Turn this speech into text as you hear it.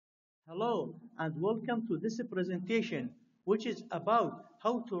Hello and welcome to this presentation, which is about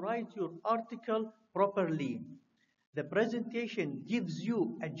how to write your article properly. The presentation gives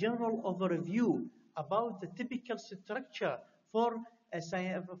you a general overview about the typical structure for a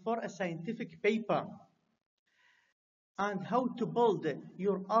scientific paper and how to build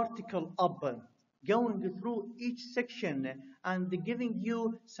your article up, going through each section and giving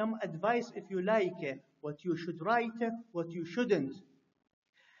you some advice if you like, what you should write, what you shouldn't.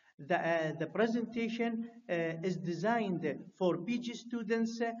 The presentation is designed for PG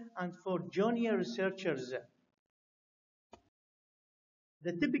students and for junior researchers.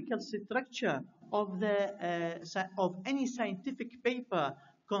 The typical structure of any scientific paper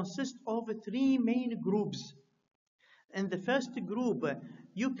consists of three main groups. In the first group,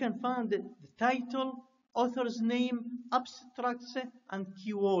 you can find the title, author's name, abstracts, and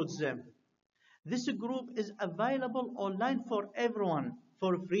keywords. This group is available online for everyone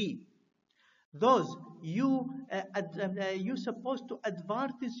for free. Thus, you're supposed to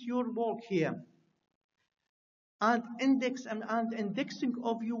advertise your work here. And indexing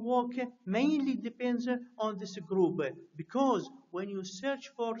of your work mainly depends on this group, because when you search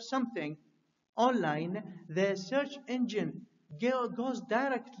for something online, the search engine goes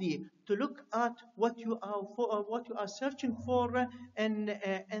directly to look at what you are searching for in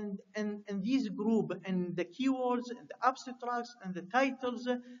these group, and the keywords and the abstracts and the titles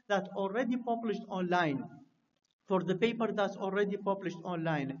that already published online, for the paper that's already published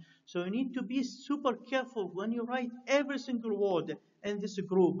online. So you need to be super careful when you write every single word in this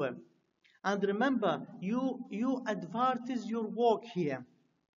group. And remember, you advertise your work here.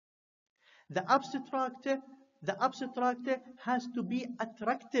 The abstract has to be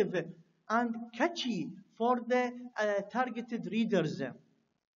attractive and catchy for the targeted readers.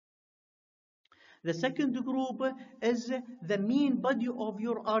 The second group is the main body of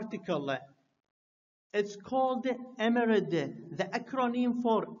your article. It's called EMERID, the acronym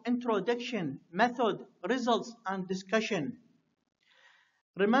for Introduction, Method, Results, and Discussion.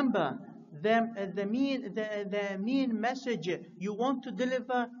 Remember, the main message you want to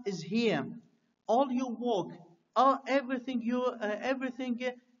deliver is here. All your work, everything you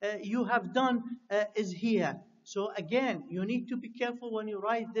have done is here. So again, you need to be careful when you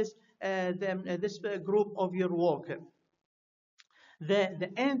write this group of your work. The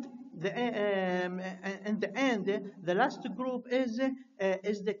last group is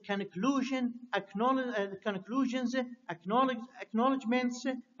the conclusions, acknowledgements,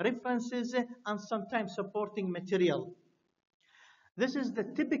 references, and sometimes supporting material. This is the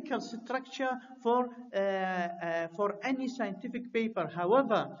typical structure for any scientific paper.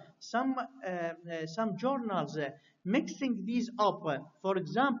 However, some journals mixing these up. For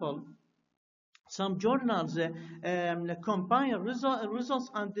example, some journals combine results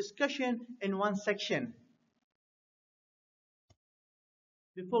and discussion in one section.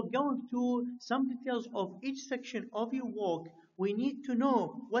 Before going to some details of each section of your work, we need to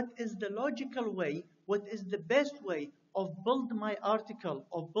know what is the logical way, what is the best way of build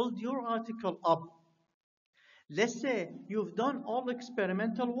your article up. Let's say you've done all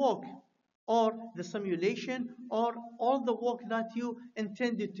experimental work, or the simulation, or all the work that you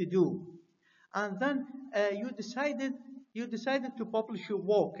intended to do. And then you decided to publish your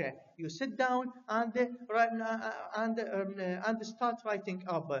work. You sit down and start writing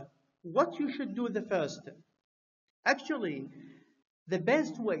up. What you should do the first? Actually, the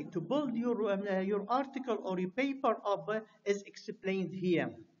best way to build your article or your paper up is explained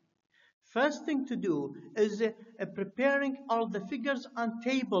here. First thing to do is preparing all the figures and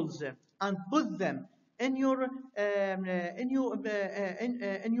tables and put them in your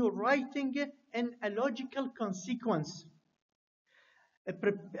writing in a logical consequence,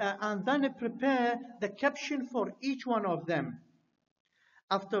 and then prepare the caption for each one of them.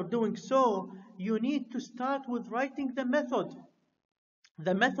 After doing so, you need to start with writing the methods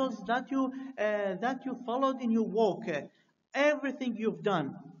that you followed in your work, everything you've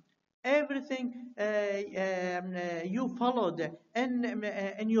done, everything you followed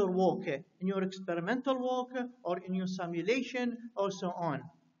in your work, in your experimental work, or in your simulation, or so on.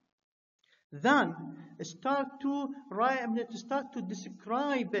 Then start to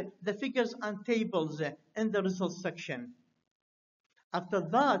describe the figures and tables in the results section. After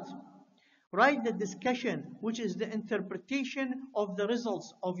that, write the discussion, which is the interpretation of the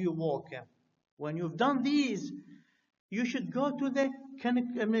results of your work. When you've done these, you should go to the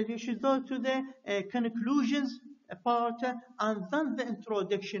conclusions part and then the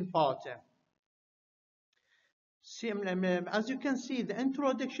introduction part. As you can see, the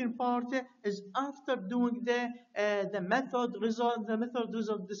introduction part is after doing the method result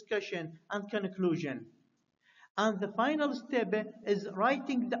discussion and conclusion. And the final step is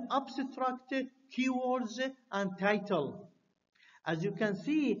writing the abstract, keywords, and title. As you can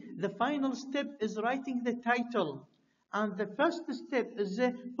see, the final step is writing the title. And the first step is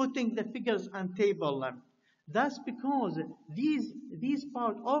putting the figures and table. That's because these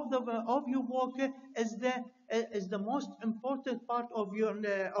part of your work is the most important part of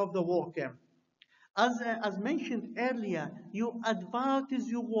the work. As mentioned earlier, you advertise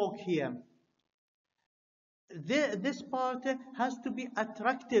your work here. This part has to be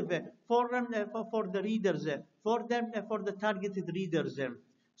attractive for the readers, for the targeted readers.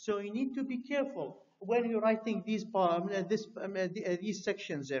 So you need to be careful when you're writing these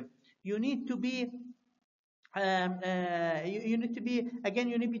sections. You need to be you need to be again.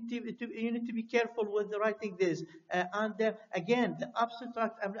 You need to be careful with writing this. Again, the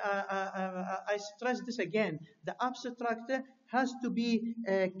abstract. I stress this again. The abstract has to be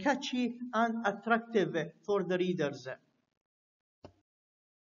catchy and attractive for the readers.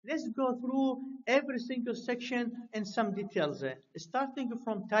 Let's go through every single section in some details, starting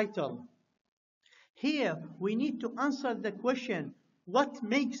from title. Here, we need to answer the question: what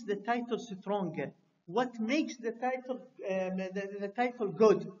makes the title strong? What makes the title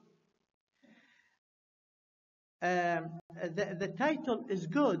good? The title is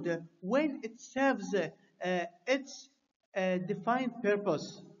good when it serves its defined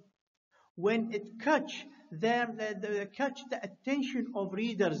purpose, when it catch the attention of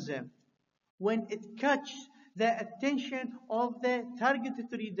readers, when it catch the attention of the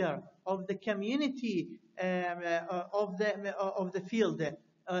targeted reader, of the community of the field,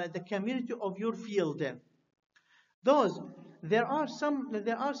 the community of your field. There are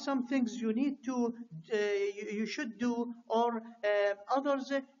some things you need to you should do, or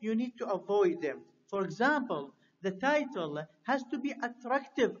others you need to avoid them. For example, the title has to be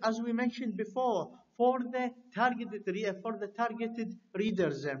attractive, as we mentioned before, for the targeted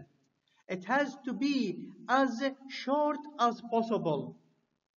readers. It has to be as short as possible.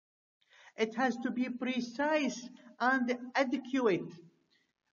 It has to be precise and adequate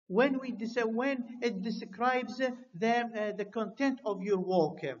when it describes the content of your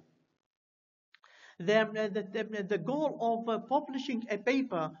work. The goal of publishing a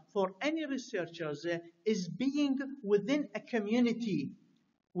paper for any researchers is being within a community,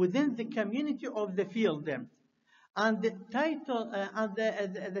 within the community of the field. And the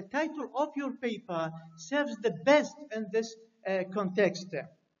title of your paper serves the best in this context.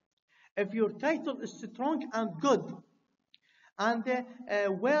 If your title is strong and good, and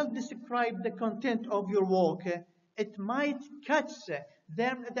well describe the content of your work, it might catch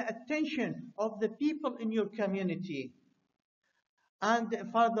the attention of the people in your community. And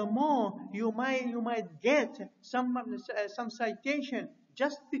furthermore, you might get some citation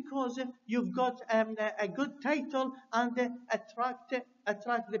just because you've got a good title and attract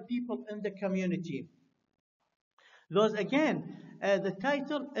the people in the community. Thus, again, the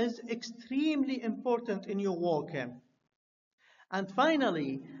title is extremely important in your work. And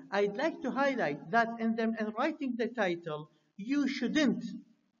finally, I'd like to highlight that in writing the title, you shouldn't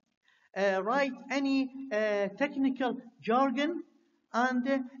write any technical jargon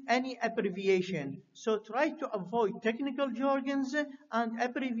and any abbreviation. So try to avoid technical jargons and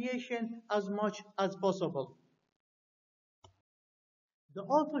abbreviation as much as possible. The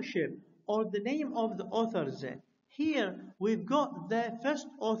authorship, or the name of the authors. Here we've got the first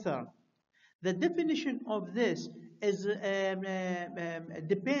author. The definition of this is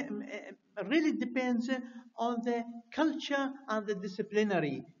really depends on the culture and the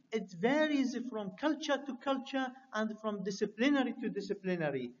disciplinary. It varies from culture to culture and from disciplinary to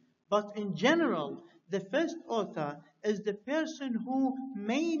disciplinary. But in general, the first author is the person who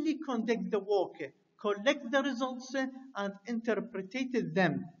mainly conduct the work, collect the results, and interpreted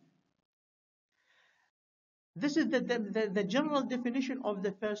them. This is the general definition of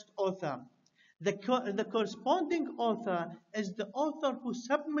the first author. The corresponding author is the author who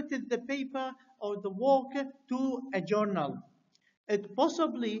submitted the paper or the work to a journal. It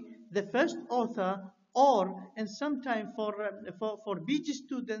possibly the first author, or in some time for PG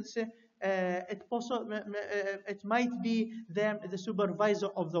students, it might be the supervisor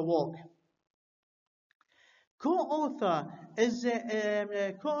of the work. Co-author is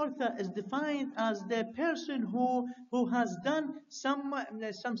defined as the person who has done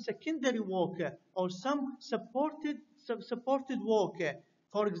some secondary work or some supported work.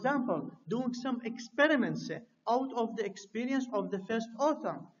 For example, doing some experiments out of the experience of the first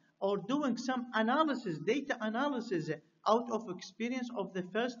author, or doing some analysis, data analysis out of experience of the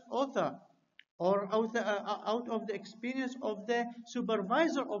first author, or out of the experience of the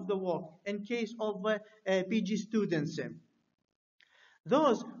supervisor of the work in case of PG students.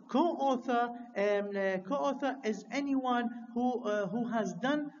 Those co-author is anyone who has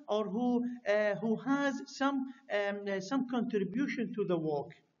done or who has some contribution to the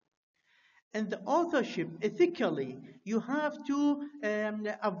work. And the authorship, ethically, you have to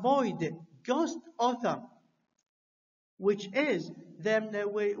avoid ghost author, which is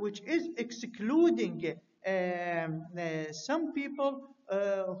excluding some people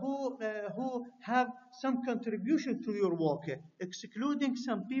who have some contribution to your work, excluding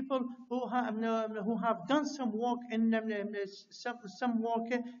some people who have done some work in some work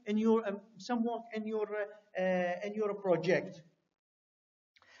in your in your project.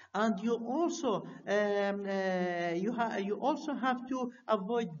 And you also you also have to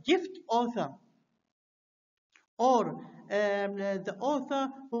avoid gift author, or the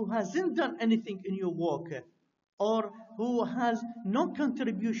author who hasn't done anything in your work, or who has no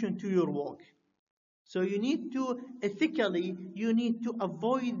contribution to your work. So you need to, ethically, you need to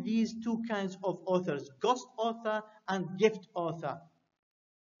avoid these two kinds of authors, ghost author and gift author.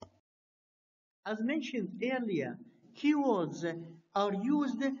 As mentioned earlier, keywords are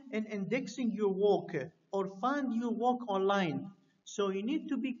used in indexing your work or find your work online. So you need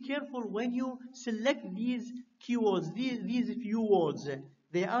to be careful when you select these keywords, these few words.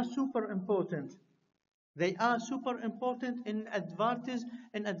 They are super important. They are super important in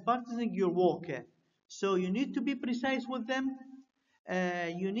advertising your work. So you need to be precise with them.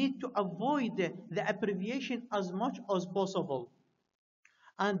 You need to avoid the abbreviation as much as possible,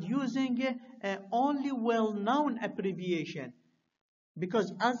 and using only well-known abbreviation.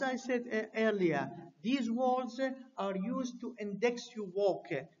 Because as I said earlier, these words are used to index your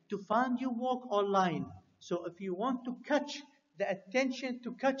work, to find your work online. So if you want to catch the attention,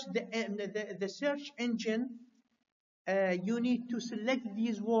 to catch the search engine, you need to select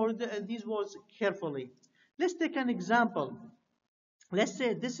these words carefully. Let's take an example. Let's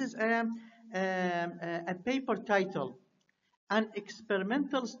say this is a paper title, an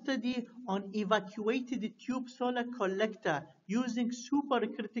experimental study on evacuated tube solar collector using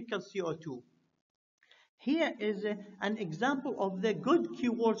supercritical CO2. Here is an example of the good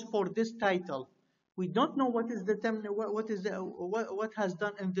keywords for this title. We don't know what is the term, what has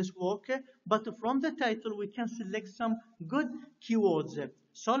done in this work, but from the title we can select some good keywords: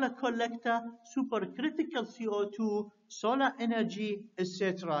 solar collector, supercritical CO2, solar energy,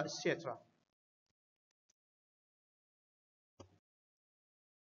 etc., etc.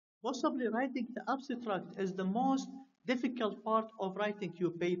 Possibly writing the abstract is the most difficult part of writing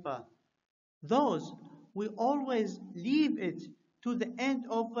your paper. Thus, we always leave it to the end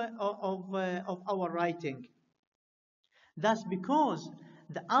of our writing. That's because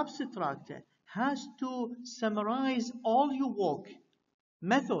the abstract has to summarize all your work,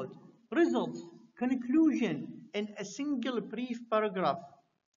 method, results, conclusion in a single brief paragraph.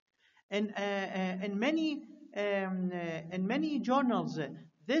 In many journals,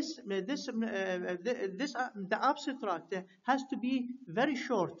 the abstract has to be very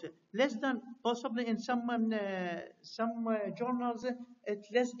short, less than, possibly in some journals,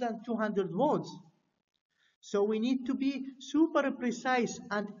 it's less than 200 words. So we need to be super precise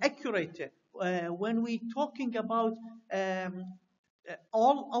and accurate when we talking about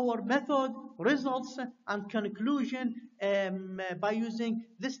all our method, results, and conclusion by using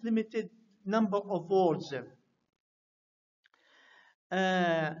this limited number of words.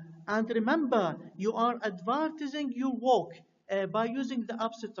 And remember, you are advertising your work by using the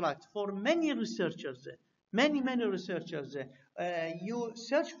abstract. For many researchers, many researchers, you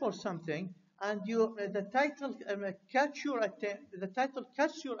search for something, and the title catches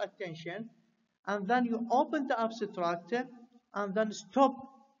your attention, and then you open the abstract, and then stop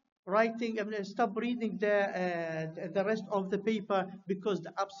reading the rest of the paper because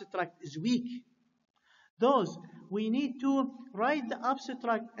the abstract is weak. Thus, we need to write the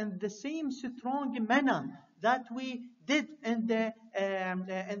abstract in the same strong manner that we did in the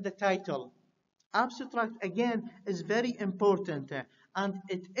title. Abstract, again, is very important, and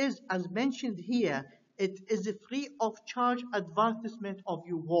it is, as mentioned here, it is a free of charge advertisement of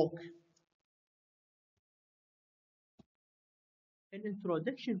your work. In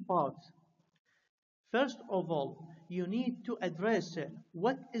introduction part, first of all, you need to address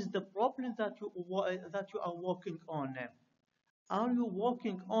what is the problem that you are working on. Are you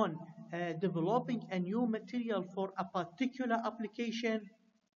working on developing a new material for a particular application?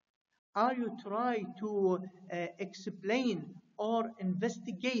 Are you trying to explain or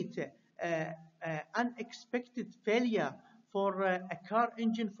investigate unexpected failure for a car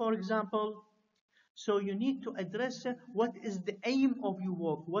engine, for example. So you need to address what is the aim of your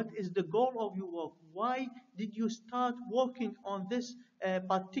work, what is the goal of your work, why did you start working on this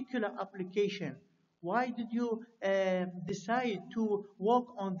particular application, why did you decide to work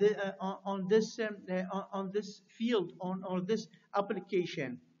on this field, on this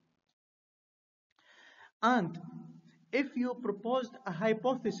application. And if you proposed a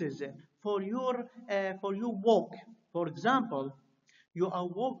hypothesis for your work, for example, you are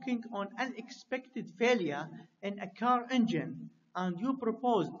working on unexpected failure in a car engine, and you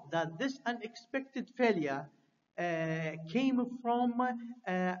proposed that this unexpected failure came from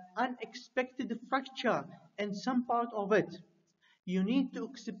unexpected fracture in some part of it. You need to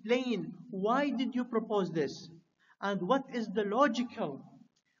explain why did you propose this, and what is the logical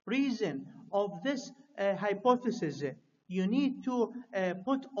reason of this hypothesis. You need to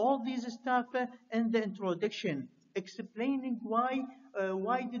put all these stuff in the introduction, explaining why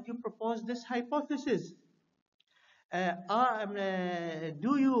did you propose this hypothesis.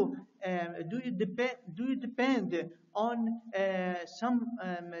 Do you depend on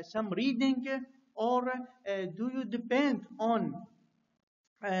some reading, or do you depend on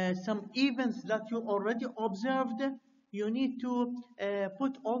some events that you already observed? You need to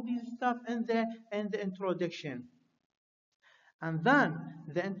put all these stuff in the introduction. And then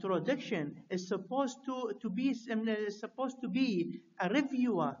the introduction is supposed to be a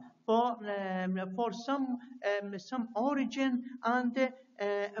reviewer for some origin and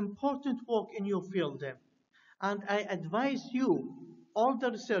important work in your field. And I advise all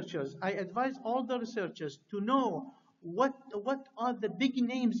the researchers to know what are the big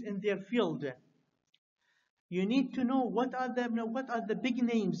names in their field. You need to know what are the big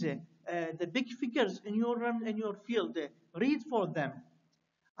names, the big figures in your field. Read for them,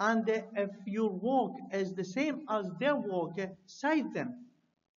 and if your work is the same as their work, cite them.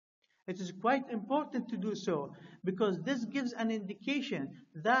 It is quite important to do so, because this gives an indication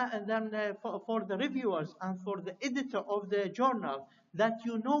that, and then for the reviewers and for the editor of the journal, that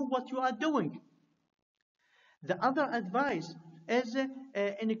you know what you are doing. The other advice is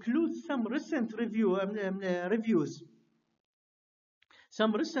include some recent reviews.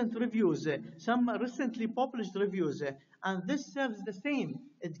 Some recently published reviews, and this serves the same.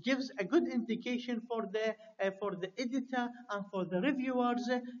 It gives a good indication for the editor and for the reviewers,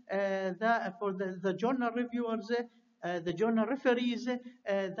 for the journal reviewers, the journal referees,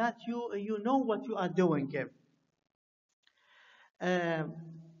 that you know what you are doing.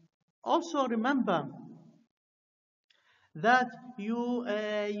 Also remember that you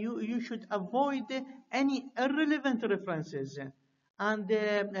should avoid any irrelevant references. And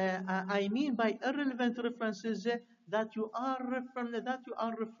I mean by irrelevant references that you are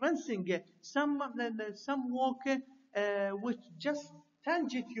referencing some work which just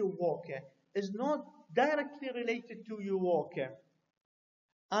tangent your work, is not directly related to your work.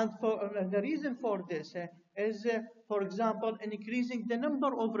 And the reason for this is, for example, increasing the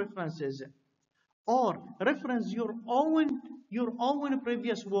number of references, or reference your own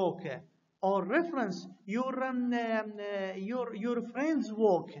previous work, or reference your friend's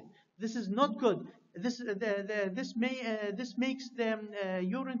work. This is not good. This makes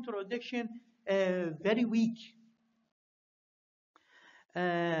your introduction very weak.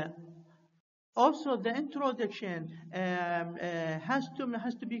 Also, the introduction has to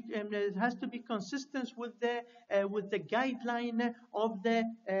be consistent with the guideline of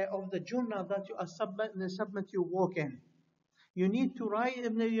the journal that you are submit your work in. You need to read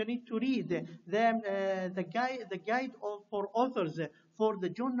the guide for authors for the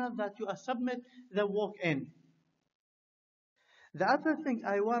journal that you are submit the work in. The other thing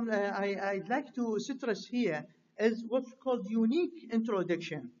I'd like to stress here is what's called unique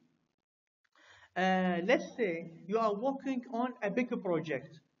introduction. Let's say you are working on a big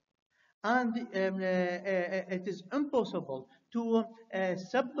project, and it is impossible to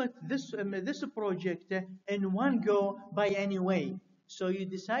submit this project in one go by any way. So you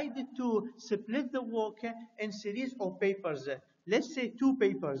decided to split the work in series of papers. Let's say 2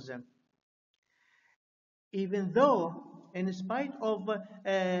 papers. Even though, in spite of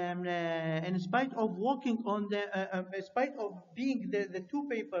working on in spite of being the 2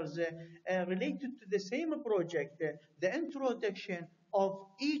 papers related to the same project, the introduction of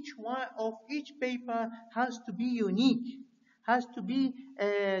each paper has to be unique, has to be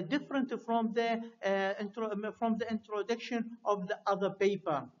different from the introduction of the other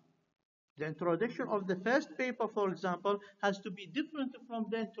paper. The introduction of the first paper, for example, has to be different from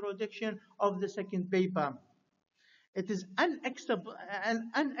the introduction of the second paper. It is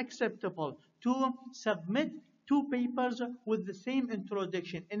unacceptable to submit two papers with the same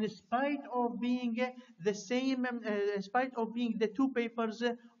introduction, in spite of being the same, in spite of being the two papers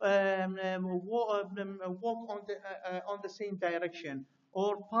walk on the same direction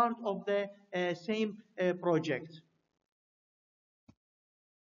or part of the same project.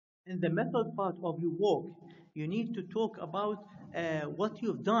 In the method part of your work, you need to talk about what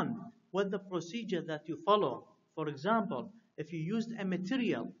you've done, what the procedure that you follow. For example, if you used a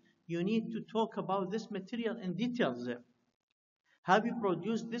material, you need to talk about this material in details. Have you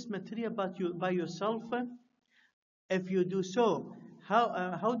produced this material by yourself? If you do so,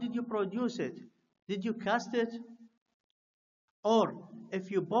 how did you produce it? Did you cast it? Or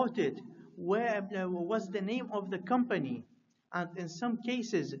if you bought it, where what's the name of the company? And in some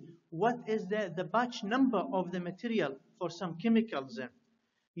cases, what is the batch number of the material for some chemicals?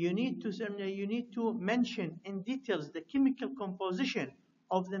 You need to mention in details the chemical composition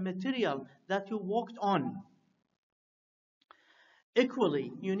of the material that you worked on.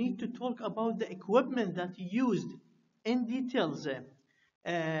 Equally, you need to talk about the equipment that you used in details.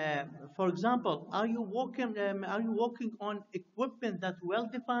 For example, are you working on equipment that well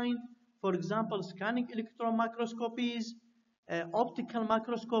defined? For example, scanning electron microscopies, optical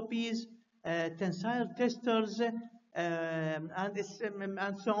microscopies, tensile testers, and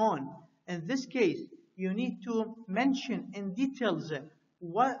so on. In this case, you need to mention in details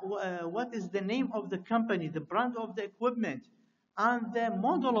what is the name of the company, the brand of the equipment, and the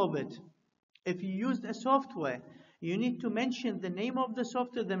model of it. If you used a software, you need to mention the name of the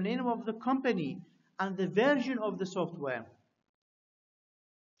software, the name of the company, and the version of the software.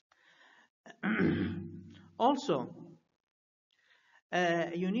 Also,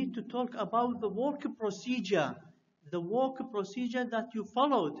 you need to talk about the work procedure that you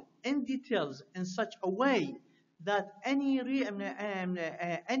followed in details in such a way that anyone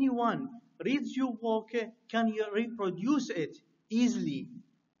reads your work can reproduce it easily.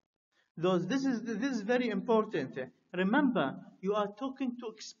 This is very important. Remember, you are talking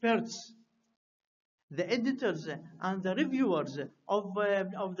to experts. The editors and the reviewers of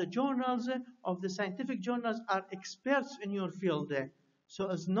the journals, of the scientific journals, are experts in your field. So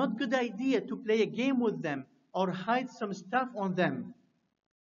it's not a good idea to play a game with them or hide some stuff on them.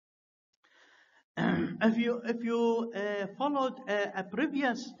 If you followed a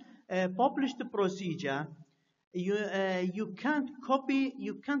previous published procedure, you can't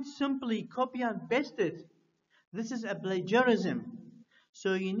simply copy and paste it. This is a plagiarism.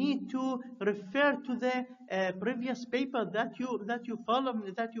 So you need to refer to the previous paper that you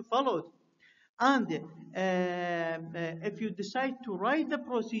followed. And if you decide to write the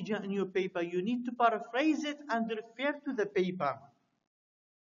procedure in your paper, you need to paraphrase it and refer to the paper.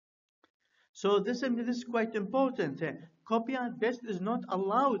 So this is quite important. Copy and paste is not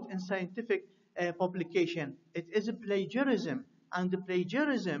allowed in scientific publication. It is a plagiarism, and the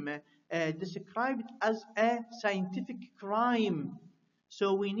plagiarism described as a scientific crime.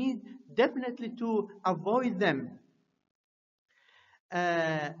 So we need definitely to avoid them.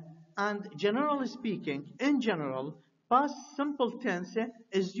 And generally speaking, in general, past simple tense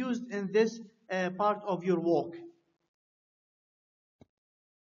is used in this part of your work.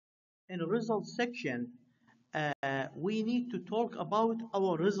 In the results section, we need to talk about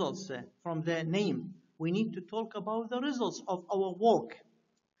our results from the name. We need to talk about the results of our work.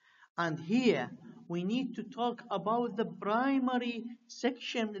 And here, we need to talk about the primary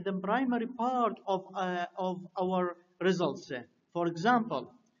section, the primary part of our results. For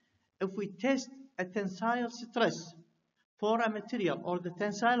example, if we test a tensile stress for a material or the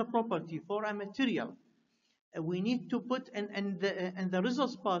tensile property for a material, we need to put in the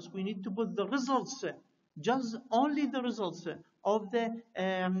results part, we need to put the results, just only the results of the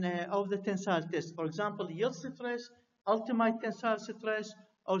tensile test. For example, yield stress, ultimate tensile stress,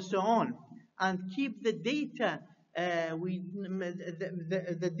 or so on, and keep the data,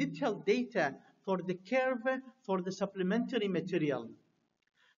 the detailed data for the curve for the supplementary material.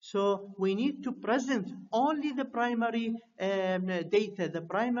 So we need to present only the primary data, the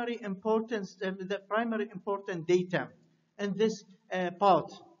primary important data in this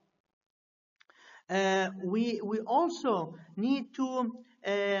part. We also need to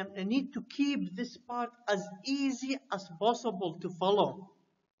keep this part as easy as possible to follow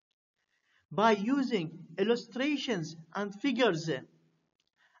by using illustrations and figures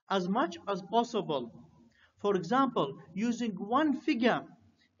as much as possible. For example, using one figure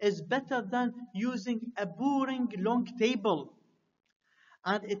is better than using a boring long table,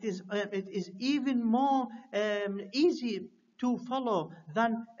 and it is even more easy to follow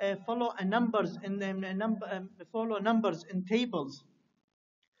than follow a numbers in follow numbers in tables.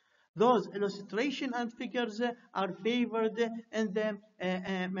 Those illustration and figures are favored in the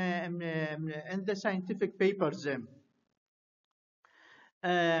scientific papers.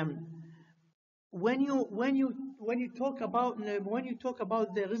 Um, when you talk about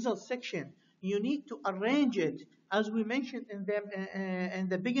the results section, you need to arrange it as we mentioned in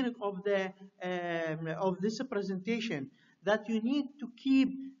the beginning of this presentation, that you need to keep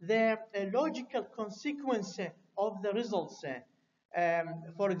the logical consequence of the results.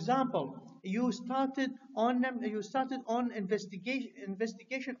 For example, you started on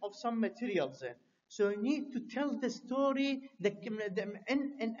investigation of some materials. So you need to tell the story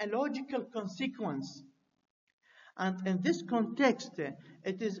in a logical consequence. And in this context,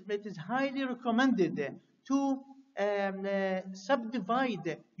 it is highly recommended to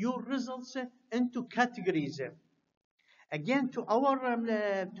subdivide your results into categories. Again, to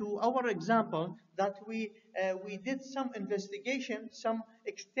our example, that we did some investigation, some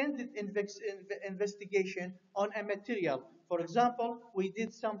extended investigation on a material. For example, we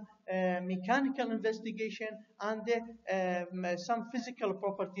did some mechanical investigation and some physical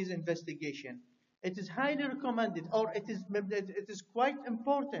properties investigation. It is highly recommended, or it is quite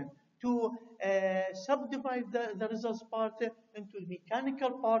important to subdivide the results part into the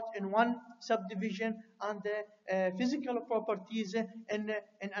mechanical part in one subdivision and the physical properties in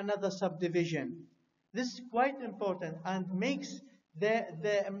another subdivision. This is quite important and makes the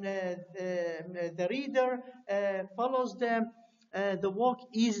reader follows the work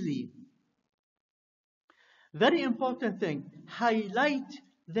easily. Very important thing, highlight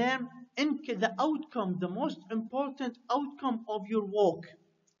them in the outcome, the most important outcome of your work.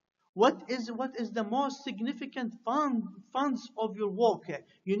 What is the most significant funds of your work?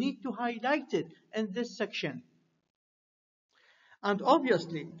 You need to highlight it in this section. And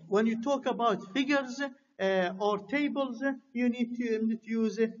obviously, when you talk about figures or tables, you need to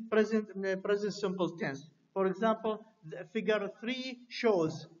use present simple tense. For example, figure 3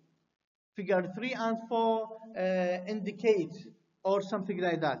 shows, figure 3 and 4 indicate, or something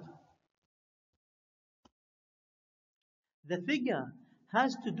like that. The figure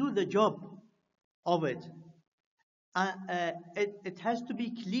has to do the job of it. It has to be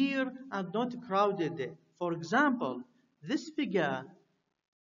clear and not crowded. For example, this figure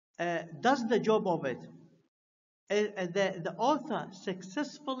does the job of it. The author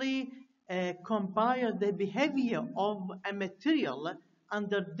successfully compiled the behavior of a material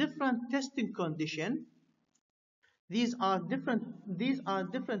under different testing conditions. These are different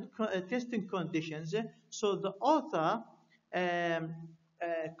testing conditions. So the author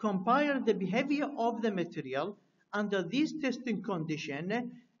compiled the behavior of the material under these testing conditions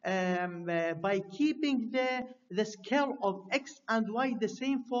by keeping the scale of X and Y the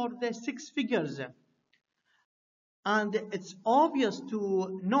same for the 6 figures. And it's obvious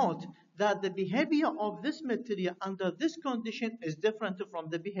to note that the behavior of this material under this condition is different from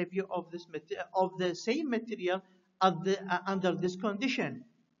the behavior of the same material under this condition.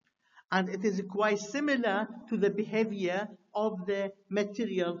 And it is quite similar to the behavior of the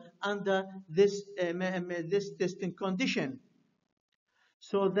material under this testing condition.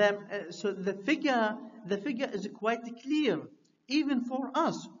 So the figure is quite clear, even for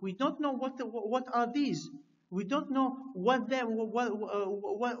us. We don't know what are these. We don't know what the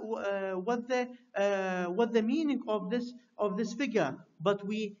meaning of this figure, but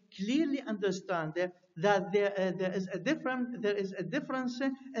we clearly understand that there is a difference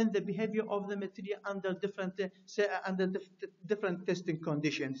in the behavior of the material under different testing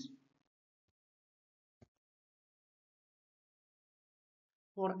conditions.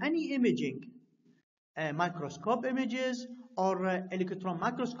 For any imaging, microscope images or electron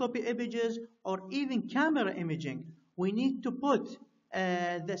microscopy images or even camera imaging, we need to put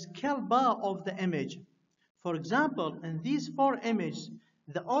the scale bar of the image. For example, in these 4 images,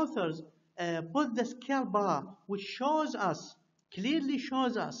 the authors put the scale bar, which clearly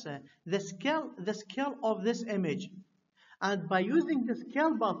shows us the scale of this image. And by using the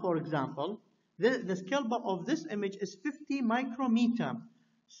scale bar, for example, the scale bar of this image is 50 micrometer.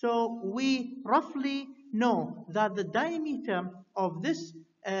 So we roughly know that the diameter of this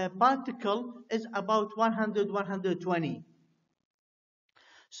particle is about 100-120.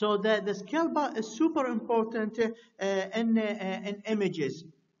 So the scale bar is super important in images.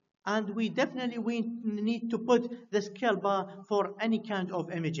 And we need to put the scale bar for any kind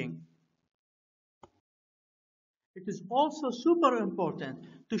of imaging. It is also super important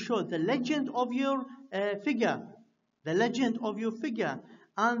to show the legend of your figure. The legend of your figure.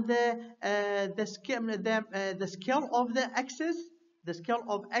 and the scale of the axis, the scale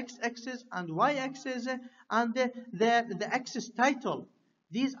of x-axis and y-axis, and the axis title.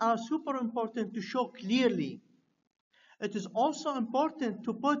 These are super important to show clearly. It is also important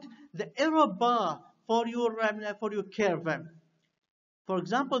to put the error bar for your curve. For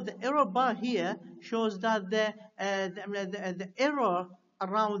example, the error bar here shows that the error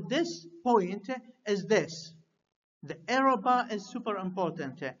around this point is this. The error bar is super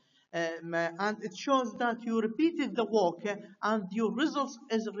important. And it shows that you repeated the walk and your results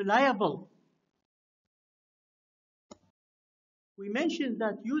is reliable. We mentioned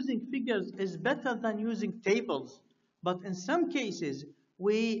that using figures is better than using tables, but in some cases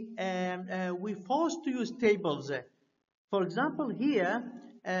we forced to use tables. For example, here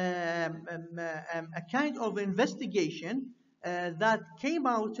a kind of investigation that came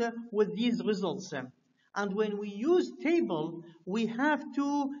out with these results. And when we use table, we have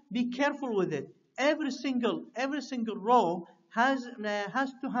to be careful with it. Every single row has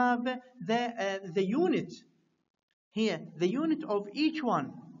to have the unit here, the unit of each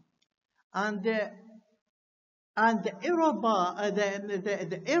one, and the error bar,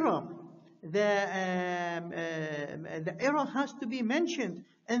 the error has to be mentioned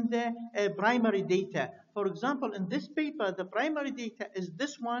in the primary data. For example, in this paper, the primary data is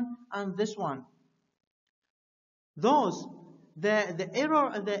this one and this one. The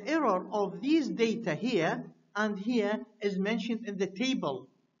error of these data here and here is mentioned in the table,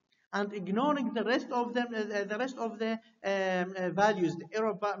 and ignoring the rest of them, values, the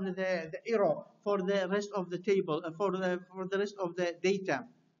error for the rest of the table, for the rest of the data.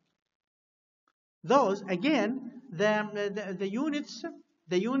 Those again, the units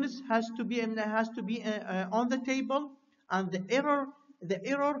has to be on the table, and the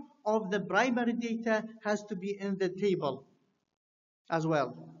error of the primary data has to be in the table as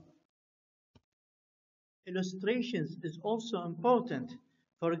well. Illustrations is also important.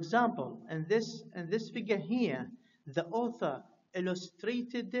 For example, in this figure here, the author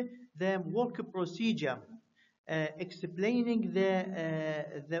illustrated the work procedure, explaining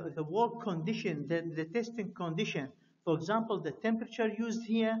the work condition, the testing condition. For example, the temperature used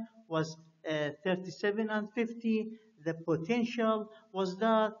here was 37 and 50. The potential was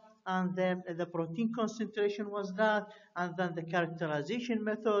that, and then the protein concentration was that, and then the characterization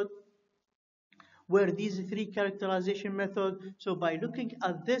method were these three characterization methods. So by looking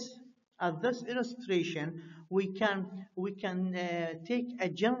at this illustration, we can take a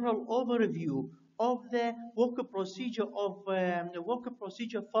general overview of the work procedure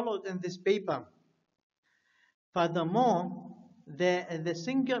followed in this paper. Furthermore, the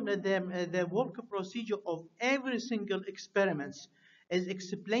work procedure of every single experiment is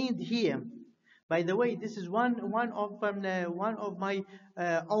explained here. By the way, this is one of my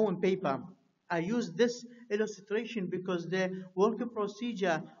own paper. I used this illustration because the work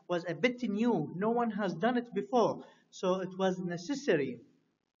procedure was a bit new. No one has done it before, so it was necessary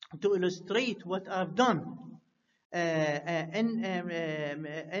to illustrate what I've done in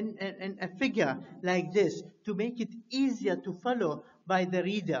a figure like this, to make it easier to follow by the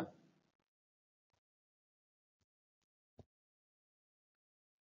reader.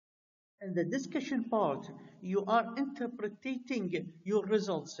 In the discussion part, you are interpreting your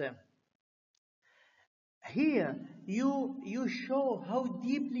results. Here, you show how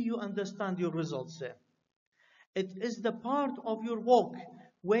deeply you understand your results. It is the part of your work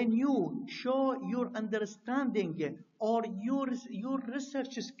when you show your understanding or your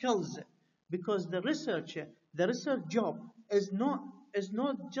research skills, because the research job is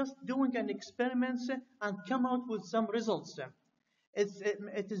not just doing an experiment and come out with some results.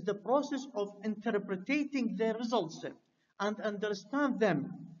 It is the process of interpreting the results and understand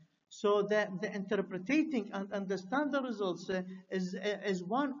them. So the interpreting and understand the results is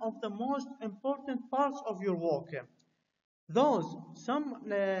one of the most important parts of your work. Some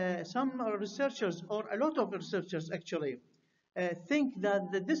researchers, or a lot of researchers actually, think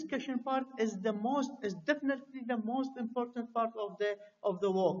that the discussion part is definitely the most important part of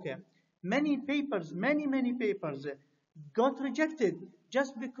the work. Many papers got rejected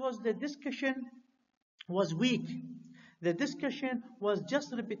just because the discussion was weak. The discussion was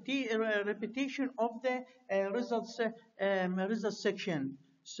just repetition of the results section.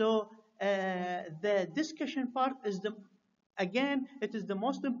 So the discussion part is it is the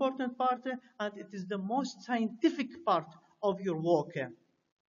most important part, and it is the most scientific part of your work.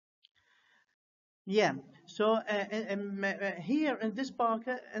 Yeah. So here in this part,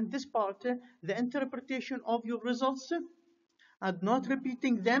 the interpretation of your results and not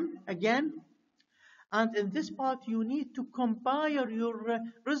repeating them again, And in this part, you need to compare your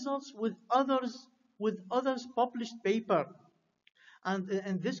results with others published paper. And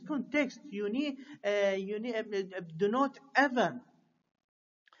in this context, do not ever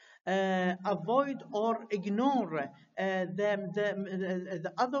avoid or ignore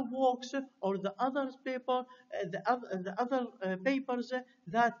the other works or the other paper, the other papers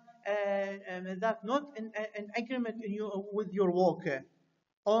that not in agreement with your work,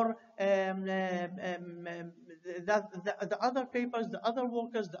 or the other papers, the other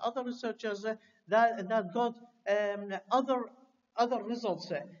workers, the other researchers that got other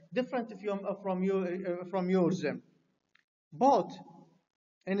results different from yours. But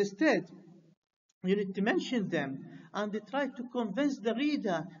instead, you need to mention them and try to convince the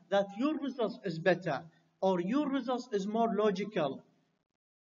reader that your results is better or your results is more logical.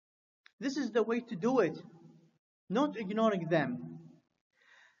 This is the way to do it, not ignoring them.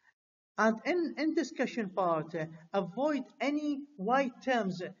 And in discussion part, avoid any wide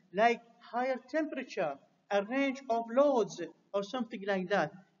terms like higher temperature, a range of loads, or something like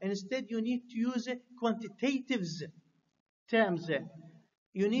that. Instead, you need to use quantitative terms.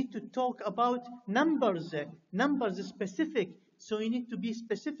 You need to talk about numbers specific. So you need to be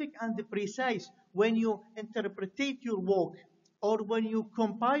specific and precise when you interpret your work or when you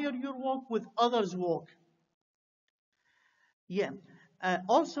compare your work with others' work. Yeah.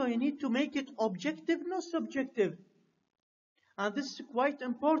 Also, you need to make it objective, not subjective. And this is quite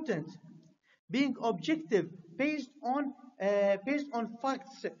important. Being objective, based on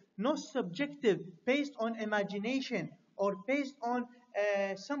facts, not subjective, based on imagination or based on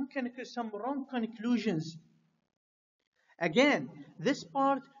some wrong conclusions. Again, this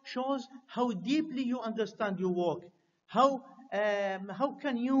part shows how deeply you understand your work. How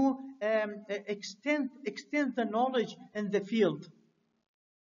can you extend the knowledge in the field?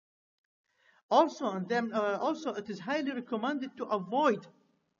 Also, it is highly recommended to avoid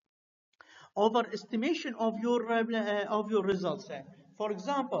overestimation of your results. For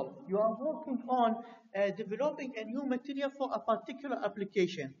example, you are working on developing a new material for a particular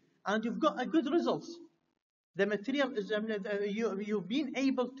application, and you've got a good results. The material is you've been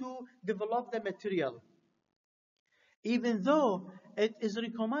able to develop the material, even though it is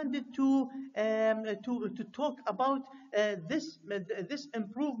recommended to talk about this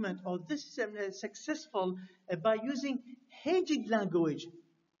improvement or this successful by using hedging language,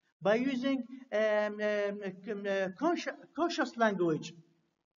 by using cautious language.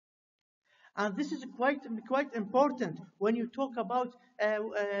 And this is quite important when you talk about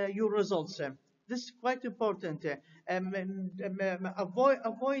your results. This is quite important.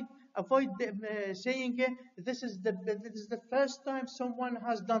 Avoid saying this is the first time someone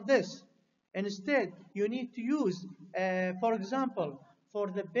has done this. Instead, you need to use, for example,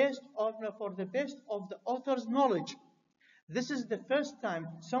 for the best of the author's knowledge. This is the first time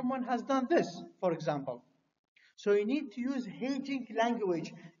someone has done this, for example. So you need to use hedging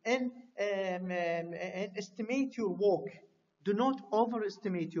language and estimate your work. Do not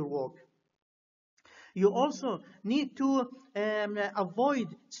overestimate your work. You also need to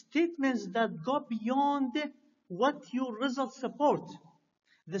avoid statements that go beyond what your results support.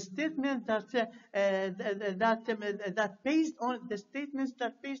 The statement that based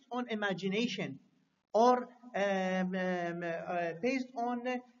on imagination or based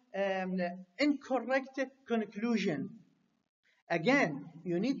on incorrect conclusion. Again,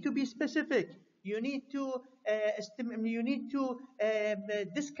 you need to be specific. You need to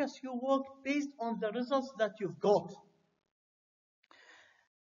discuss your work based on the results that you've got.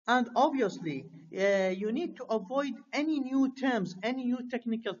 And obviously, you need to avoid any new terms, any new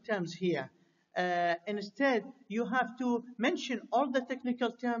technical terms here. Instead, you have to mention all the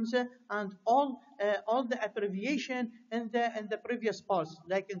technical terms and all the abbreviation in the previous parts,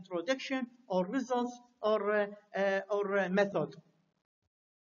 like introduction or results or method.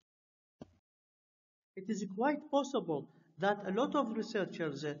 It is quite possible that a lot of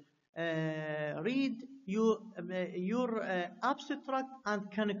researchers read your abstract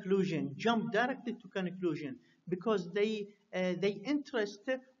and conclusion, jump directly to conclusion, because they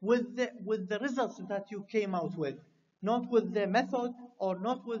interested with the results that you came out with, not with the method or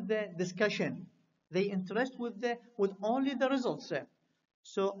not with the discussion. They interest with only the results.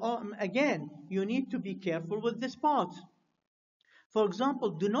 So again, you need to be careful with this part. For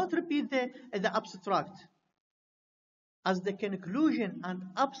example, do not repeat the abstract, as the conclusion and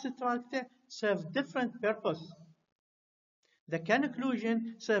abstract serve different purpose. The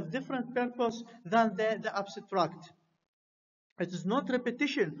conclusion serves different purpose than the abstract. It is not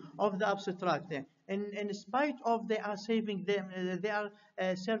repetition of the abstract. In spite of they are saving them, they are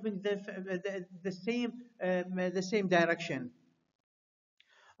serving the same direction.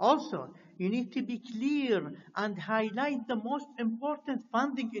 Also, you need to be clear and highlight the most important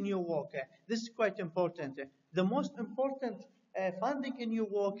funding in your work. This is quite important. The most important funding in your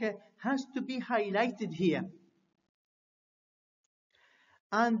work has to be highlighted here.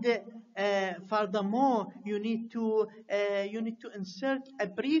 And furthermore, you need to insert a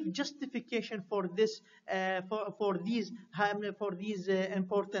brief justification for this for these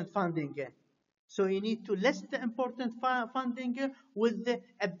important funding. So you need to list the important funding with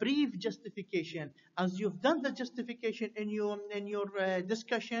a brief justification. As you've done the justification in your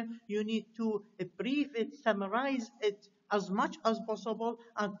discussion, you need to brief it, summarize it as much as possible,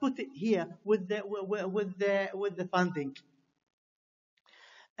 and put it here with the funding.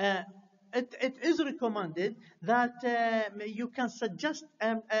 Uh, it is recommended that you can suggest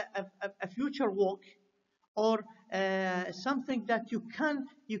a future work or something that you can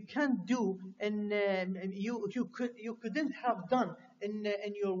do and you couldn't have done in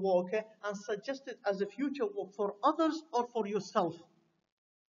your work, and suggest it as a future work for others or for yourself.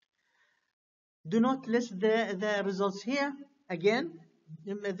 Do not list the results here. Again,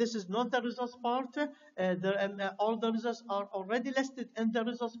 this is not the results part. All the results are already listed in the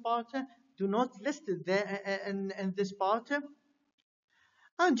results part. Do not list it there in this part.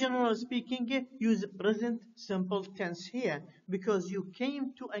 And generally speaking, use present simple tense here, because you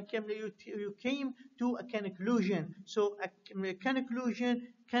came to a conclusion. So a conclusion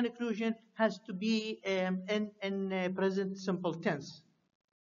has to be in present simple tense.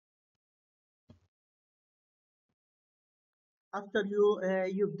 After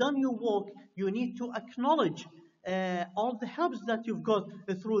you've done your work, you need to acknowledge all the helps that you've got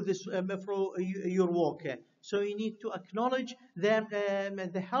through your work. So you need to acknowledge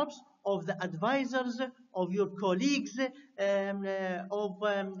the helps of the advisors, of your colleagues, of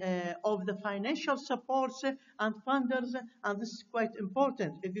the financial supports and funders. And this is quite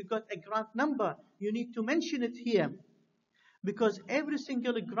important. If you've got a grant number, you need to mention it here, because every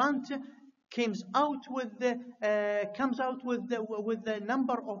single grant comes out with the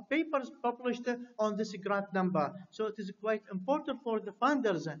number of papers published on this grant number. So it is quite important for the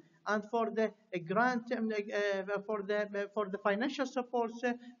funders and for the grant for the financial supports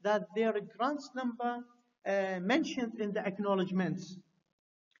that their grants number mentioned in the acknowledgements.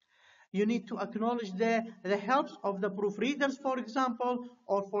 You need to acknowledge the helps of the proofreaders, for example,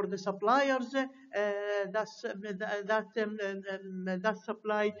 or for the suppliers that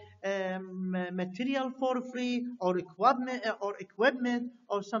supply material for free, or equipment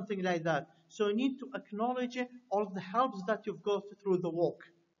or something like that. So you need to acknowledge all the helps that you've got through the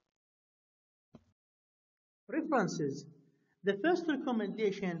work. References. The first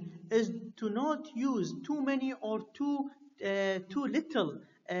recommendation is to not use too many or too little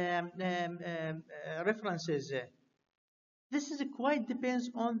references. This is quite depends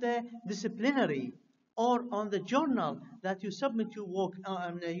on the disciplinary or on the journal that you submit your work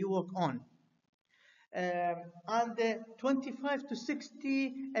on. And 25 to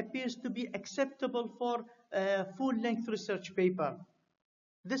 60 appears to be acceptable for full-length research paper.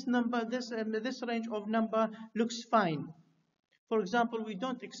 This range of number looks fine. For example, we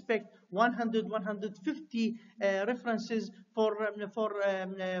don't expect 100, 150 references for a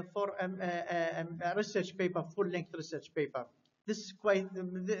research paper, full-length research paper. This is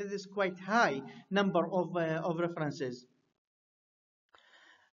quite high number of references.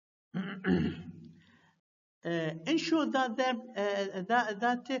 Ensure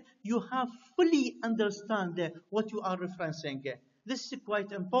that you have fully understand what you are referencing. This is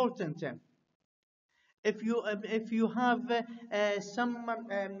quite important. If you have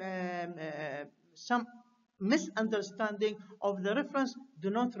some misunderstanding of the reference,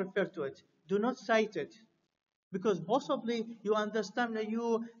 do not refer to it. Do not cite it, because possibly you understand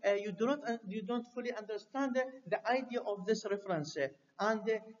you don't fully understand the idea of this reference, and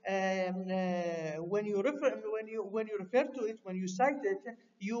when you refer to it, when you cite it,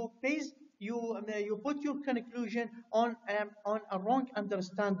 you put your conclusion on a wrong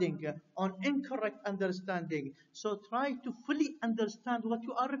understanding, on incorrect understanding. So try to fully understand what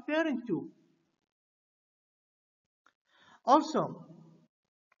you are referring to. Also,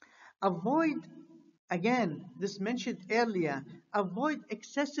 avoid, again, this mentioned earlier, avoid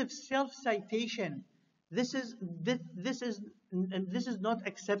excessive self-citation. This is not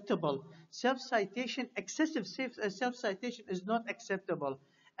acceptable. Excessive self-citation is not acceptable.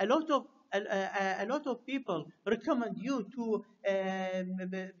 A lot of people recommend you to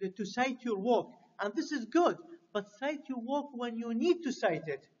cite your work, and this is good. but cite your work when you need to cite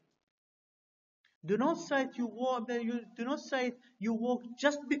it. Do not cite your work. You do not cite your work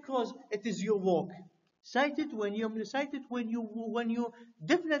just because it is your work. Cite it when you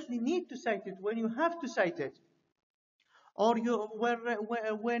definitely need to cite it, when you have to cite it, or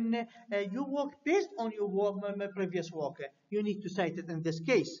when you work based on your work, previous work. You need to cite it in this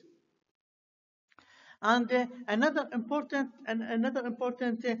case. And another important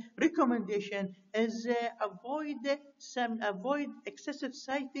recommendation is avoid excessive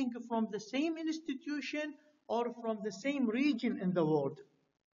citing from the same institution or from the same region in the world.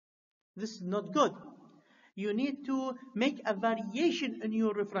 This is not good. You need to make a variation in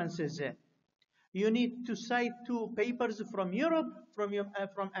your references. You need to cite two papers from Europe, from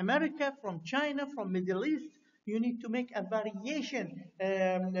America, from China, from Middle East. You need to make a variation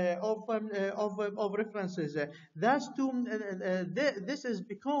of references. This is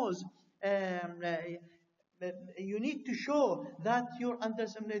because you need to show that you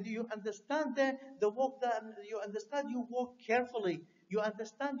understand the work, that you understand your work carefully. You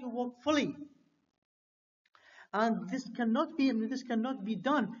understand your work fully. And this cannot be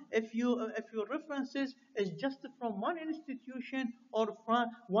done if your references is just from one institution or from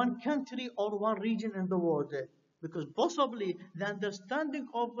one country or one region in the world, because possibly the understanding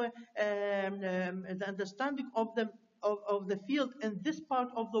of the field in this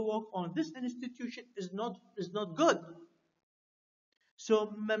part of the work on this institution is not good.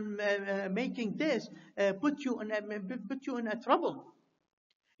 So making this put you in a trouble.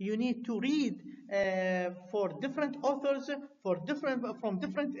 You need to read for different authors, from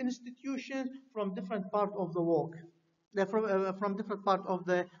different institutions, from different part of the work, from different part of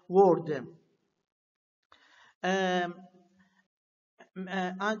the world. And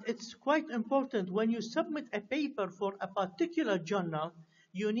it's quite important when you submit a paper for a particular journal,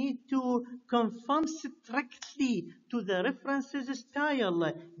 you need to conform strictly to the references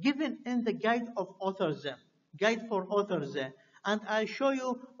style given in the guide for authors. And I show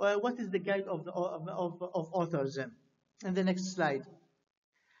you what is the guide of authors in the next slide.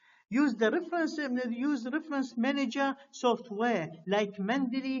 Use reference manager software like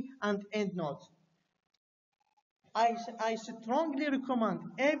Mendeley and EndNote. I strongly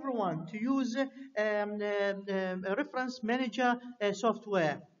recommend everyone to use a reference manager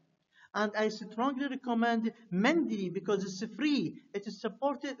software. And I strongly recommend Mendeley because it's free. It's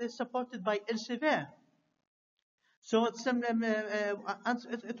supported by Elsevier. So it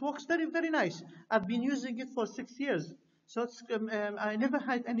works very, very nice. I've been using it for 6 years. So I never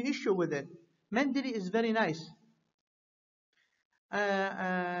had any issue with it. Mendeley is very nice.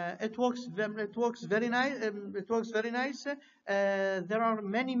 It works very nice. There are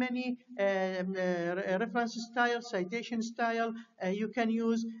many reference style, citation style you can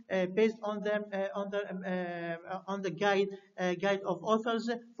use based on them on the guide of authors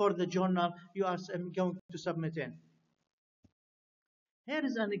for the journal you are going to submit in. Here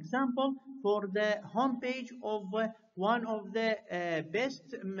is an example for the homepage of one of the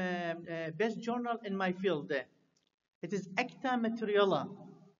best journal in my field. It is Acta Materialia.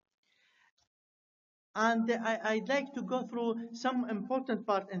 And I'd like to go through some important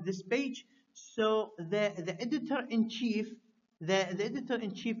part in this page. So the editor-in-chief, the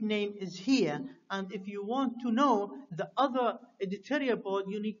editor-in-chief name is here. And if you want to know the other editorial board,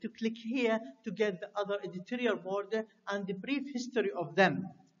 you need to click here to get the other editorial board and the brief history of them,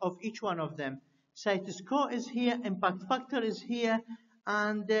 of each one of them. CiteScore is here, impact factor is here,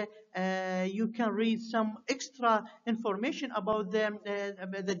 and you can read some extra information about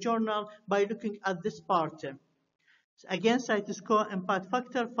the journal by looking at this part. Again, CiteScore, impact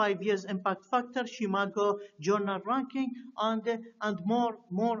factor, 5 years impact factor, Shimago journal ranking, and more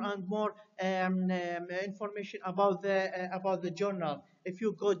information about the journal. If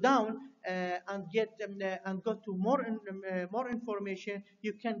you go down and go to more information,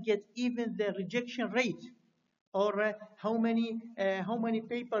 you can get even the rejection rate, or how many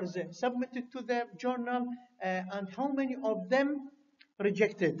papers submitted to the journal and how many of them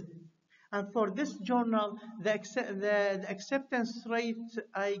rejected. And for this journal, the acceptance rate,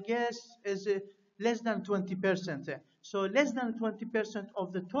 I guess, is less than 20%. So less than 20%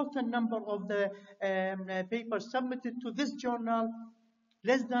 of the total number of the papers submitted to this journal,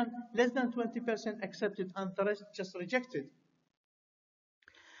 less than 20% accepted, and the rest just rejected.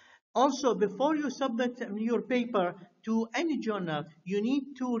 Also, before you submit your paper to any journal,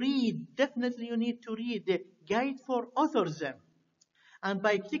 definitely you need to read the guide for authors. And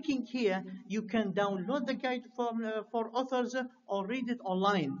by clicking here, you can download the guide for authors or read it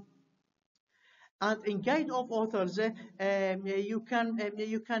online. And in guide of authors, you can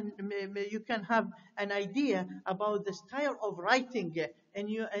have an idea about the style of writing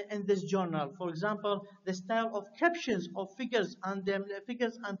in this journal. For example, the style of captions of figures and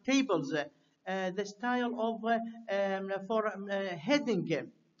tables, the style of for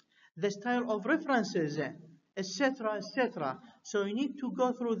heading, the style of references, etc., etc. So you need to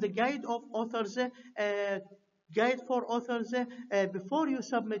go through the guide of authors, guide for authors, before you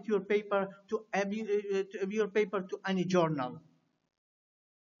submit your paper to any journal.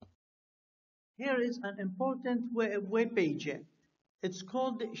 Here is an important web page. It's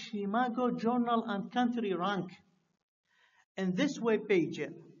called Shimago Journal and Country Rank. In this web page,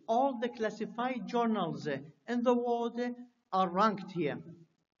 all the classified journals in the world are ranked here.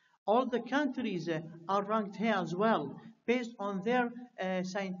 All the countries are ranked here as well, based on their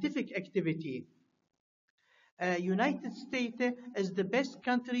scientific activity. United States is the best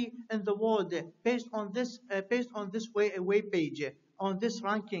country in the world based on this web page, on this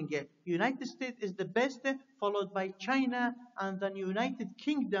ranking. United States is the best, followed by China, and then United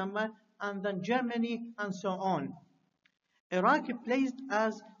Kingdom, and then Germany, and so on. Iraq placed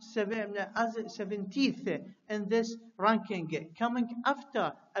as 17th in this ranking, coming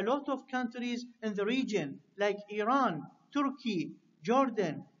after a lot of countries in the region like Iran, Turkey,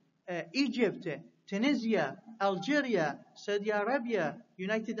 Jordan, Egypt, Tunisia, Algeria, Saudi Arabia,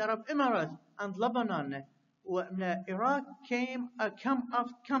 United Arab Emirates, and Lebanon. Iraq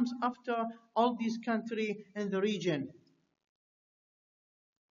comes after all these countries in the region.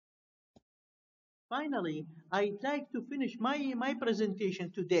 Finally, I'd like to finish my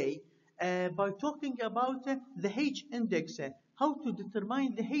presentation today by talking about the H index, how to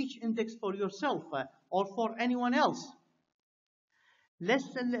determine the H index for yourself or for anyone else.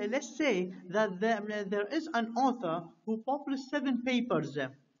 Let's say that there is an author who published 7 papers,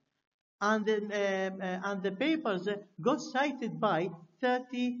 and the papers got cited by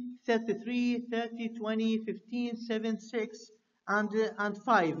 30, 33, 30, 20, 15, 7, 6, and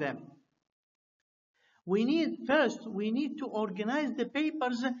 5. We need to organize the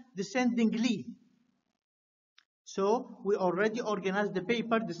papers descendingly. So we already organized the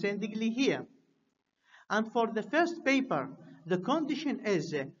paper descendingly here. And for the first paper, the condition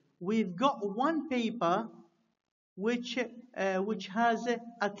is we've got one paper which has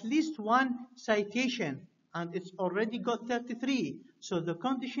at least one citation, and it's already got 33. So the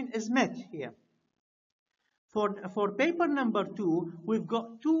condition is met here. For paper number 2, we've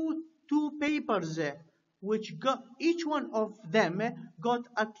got two papers which got, each one of them got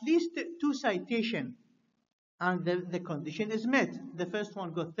at least 2 citations, and the condition is met. The first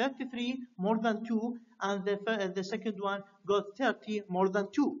one got 33 more than 2, and the second one got 30 more than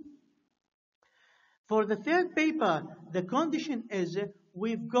 2. For the third paper, the condition is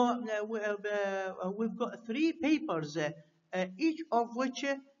we've got 3 papers, each of which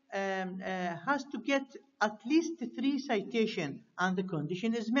has to get at least 3 citations, and the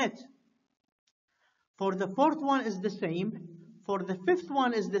condition is met. For the fourth one is the same, for the fifth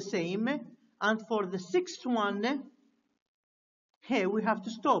one is the same, and for the sixth one, here we have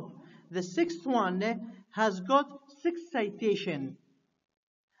to stop. The sixth one has got 6 citations.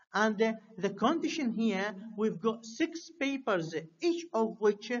 And the condition here, we've got 6 papers, each of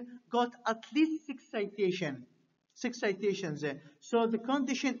which got at least 6 citations. So the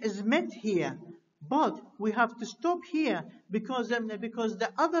condition is met here. But we have to stop here because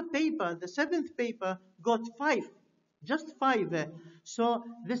the other paper, the 7th paper, got 5, just 5. So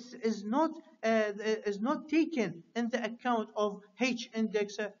this is not taken in the account of H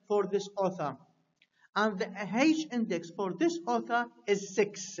index for this author. And the H index for this author is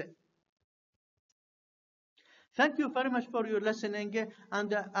 6. Thank you very much for your listening,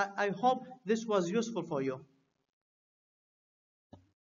 and I hope this was useful for you.